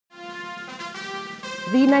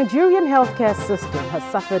The Nigerian healthcare system has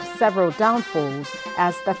suffered several downfalls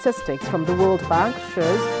as statistics from the World Bank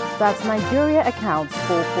shows that Nigeria accounts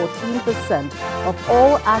for 14% of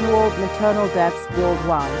all annual maternal deaths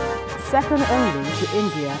worldwide, second only to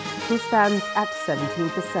India, who stands at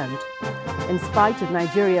 17%. In spite of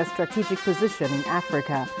Nigeria's strategic position in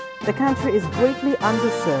Africa, the country is greatly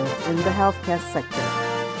underserved in the healthcare sector.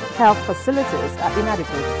 Health facilities are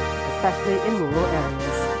inadequate, especially in rural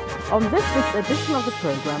areas. On this week's edition of the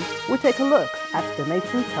program, we take a look at the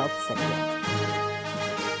nation's health sector.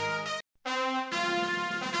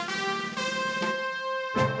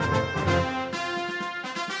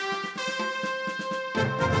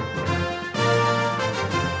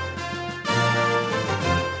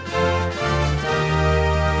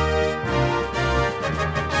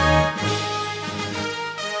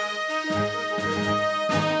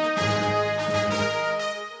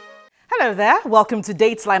 Hello there, welcome to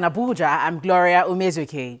Dateline Abuja. I'm Gloria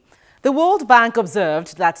Umezuki. The World Bank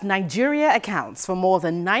observed that Nigeria accounts for more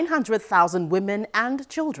than 900,000 women and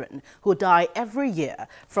children who die every year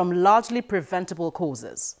from largely preventable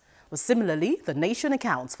causes. Well, similarly, the nation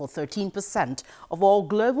accounts for 13% of all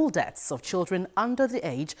global deaths of children under the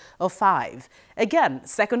age of 5. Again,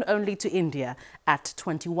 second only to India at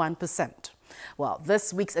 21%. Well,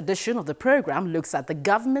 this week's edition of the program looks at the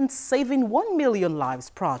government's Saving 1 Million Lives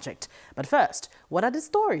project. But first, what are the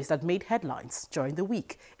stories that made headlines during the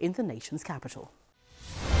week in the nation's capital?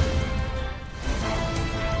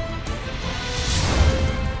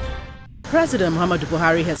 President Muhammadu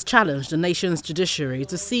Buhari has challenged the nation's judiciary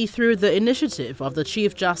to see through the initiative of the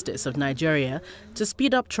Chief Justice of Nigeria to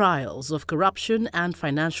speed up trials of corruption and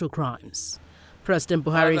financial crimes. President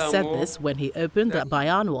Buhari said this when he opened the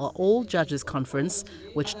biannual All Judges Conference,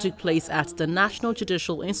 which took place at the National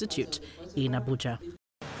Judicial Institute in Abuja.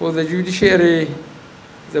 For the judiciary,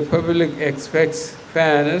 the public expects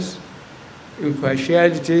fairness,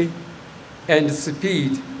 impartiality, and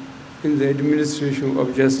speed in the administration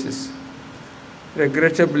of justice.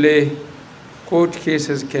 Regrettably, court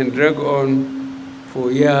cases can drag on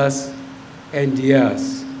for years and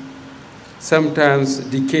years, sometimes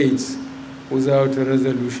decades, without a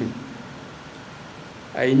resolution.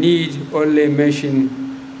 I need only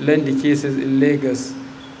mention land cases in Lagos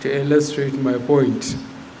to illustrate my point.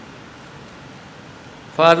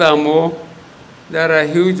 Furthermore, there are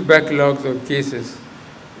huge backlogs of cases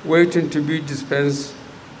waiting to be dispensed,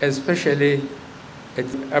 especially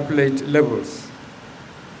at appellate levels.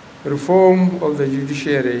 Reform of the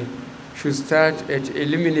judiciary should start at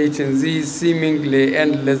eliminating these seemingly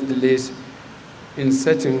endless delays in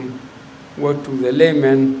setting what to the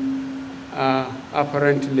layman are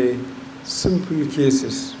apparently simple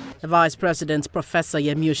cases. The Vice President, Professor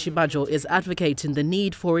Yemi Osinbajo, is advocating the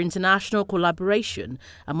need for international collaboration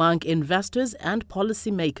among investors and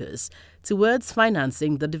policymakers towards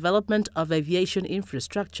financing the development of aviation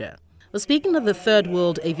infrastructure. Well, speaking of the Third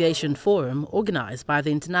World Aviation Forum, organized by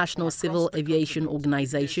the International Civil Aviation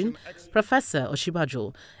Organization, Professor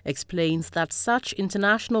Osinbajo explains that such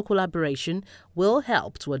international collaboration will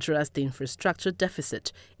help to address the infrastructure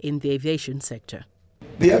deficit in the aviation sector.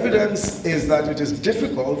 The evidence is that it is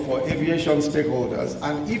difficult for aviation stakeholders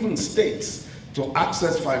and even states to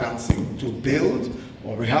access financing to build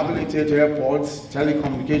or rehabilitate airports,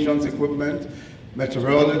 telecommunications equipment,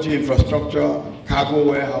 meteorology infrastructure, cargo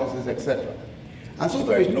warehouses, etc. And so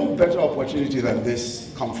there is no better opportunity than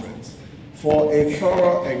this conference for a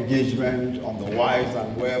thorough engagement on the whys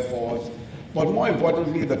and wherefores, but more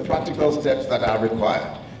importantly, the practical steps that are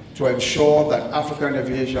required to ensure that African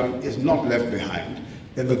aviation is not left behind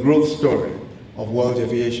in the growth story of world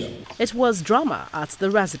aviation. It was drama at the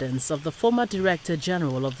residence of the former Director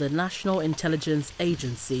General of the National Intelligence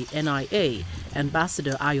Agency, NIA,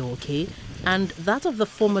 Ambassador Ayoke, and that of the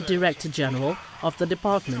former Director General of the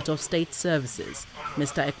Department of State Services,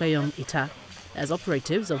 Mr. Ekpeyong Ita, as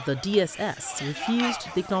operatives of the DSS refused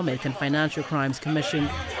the Economic and Financial Crimes Commission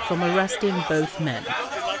from arresting both men.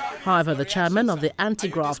 However, the chairman of the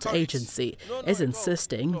anti-graft agency is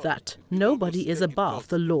insisting that nobody is above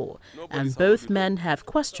the law and both men have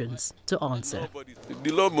questions to answer.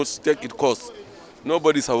 The law must take its course.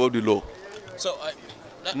 Nobody is above the law. So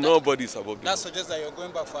nobody is above the law. That suggests that you're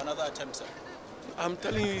going back for another attempt, sir. I'm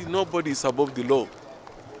telling you, nobody is above the law.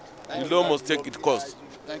 The law must take its course.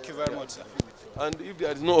 Thank you very much, sir. And if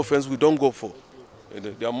there is no offense, we don't go for.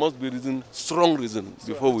 There must be reason, strong reason,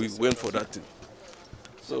 before we went for that thing.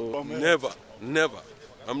 So never.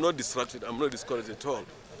 I'm not distracted. I'm not discouraged at all.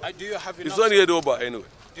 Do you have it's not yet over anyway.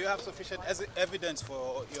 Do you have sufficient evidence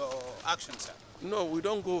for your actions, sir? No, we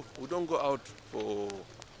don't go out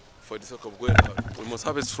for the sake of going out. We must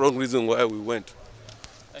have a strong reason why we went.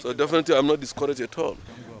 So definitely I'm not discouraged at all.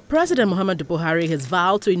 President Muhammadu Buhari has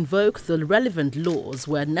vowed to invoke the relevant laws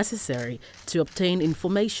where necessary to obtain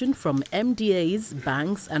information from MDAs,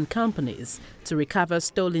 banks and companies to recover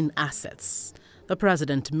stolen assets. The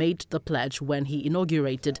president made the pledge when he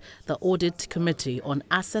inaugurated the Audit Committee on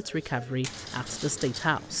Asset Recovery at the State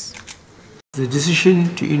House. The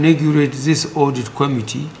decision to inaugurate this audit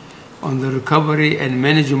committee on the recovery and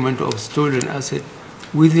management of stolen assets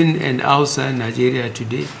within and outside Nigeria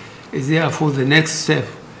today is therefore the next step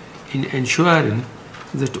in ensuring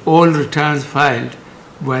that all returns filed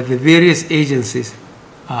by the various agencies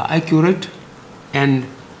are accurate and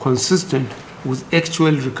consistent with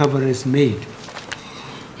actual recoveries made.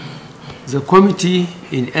 The committee,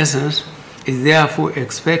 in essence, is therefore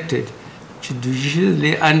expected to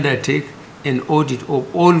judiciously undertake an audit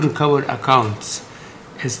of all recovered accounts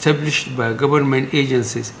established by government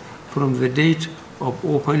agencies from the date of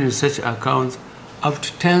opening such accounts up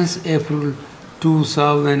to 10th April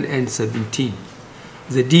 2017.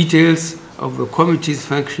 The details of the committee's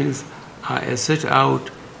functions are as set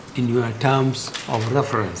out in your terms of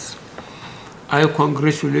reference. I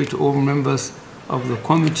congratulate all members of the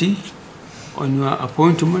committee on your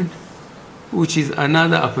appointment, which is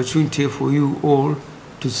another opportunity for you all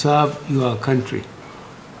to serve your country.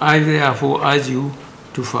 I therefore urge you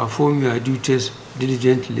to perform your duties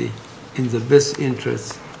diligently in the best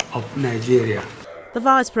interests of Nigeria. The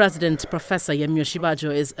Vice President, Professor Yemi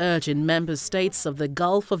Osinbajo, is urging member states of the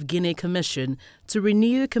Gulf of Guinea Commission to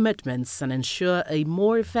renew commitments and ensure a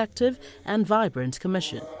more effective and vibrant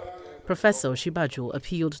commission. Professor Osinbajo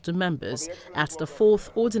appealed to members at the 4th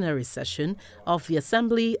Ordinary Session of the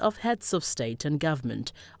Assembly of Heads of State and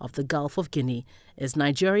Government of the Gulf of Guinea as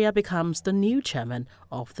Nigeria becomes the new chairman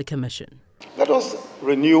of the Commission. Let us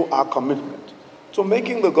renew our commitment to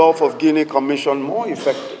making the Gulf of Guinea Commission more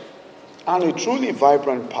effective and a truly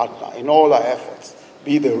vibrant partner in all our efforts,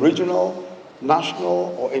 be they regional,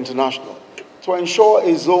 national, or international, to ensure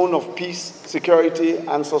a zone of peace, security,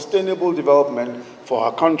 and sustainable development for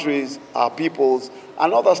our countries, our peoples,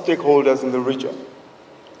 and other stakeholders in the region.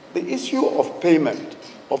 The issue of payment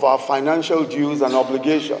of our financial dues and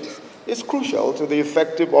obligations is crucial to the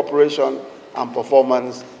effective operation and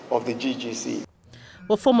performance of the GGC.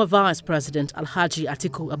 Well, former Vice President Alhaji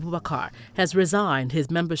Atiku Abubakar has resigned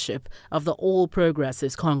his membership of the All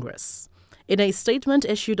Progressives Congress. In a statement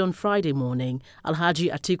issued on Friday morning,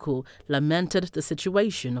 Alhaji Atiku lamented the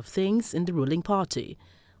situation of things in the ruling party.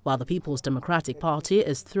 While the People's Democratic Party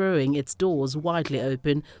is throwing its doors widely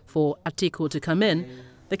open for Atiku to come in,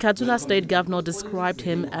 the Kaduna State Governor described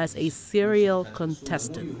him as a serial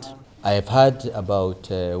contestant. I have heard about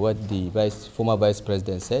what the former Vice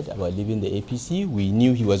President said about leaving the APC. We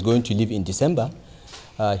knew he was going to leave in December.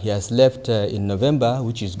 He has left in November,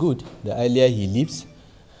 which is good. The earlier he leaves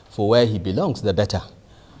for where he belongs, the better.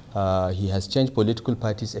 He has changed political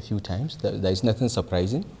parties a few times. There is nothing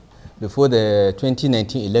surprising. Before the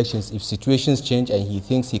 2019 elections, if situations change and he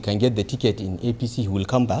thinks he can get the ticket in APC, he will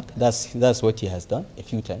come back. That's what he has done a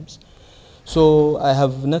few times. So I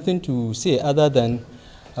have nothing to say other than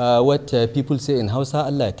what people say in Hausa,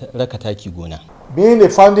 Allah rakataki gona. Being a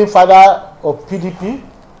founding father of PDP,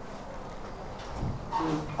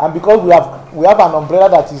 and because we have an umbrella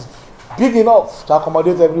that is big enough to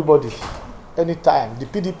accommodate everybody anytime. The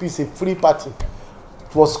PDP is a free party.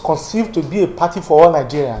 It was conceived to be a party for all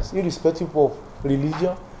Nigerians, irrespective of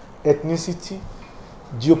religion, ethnicity,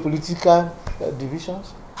 geopolitical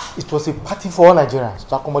divisions. It was a party for all Nigerians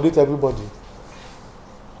to accommodate everybody.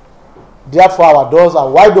 Therefore, our doors are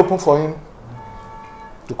wide open for him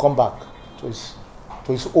to come back to his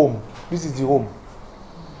home. This is the home,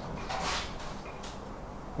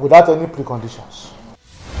 without any preconditions.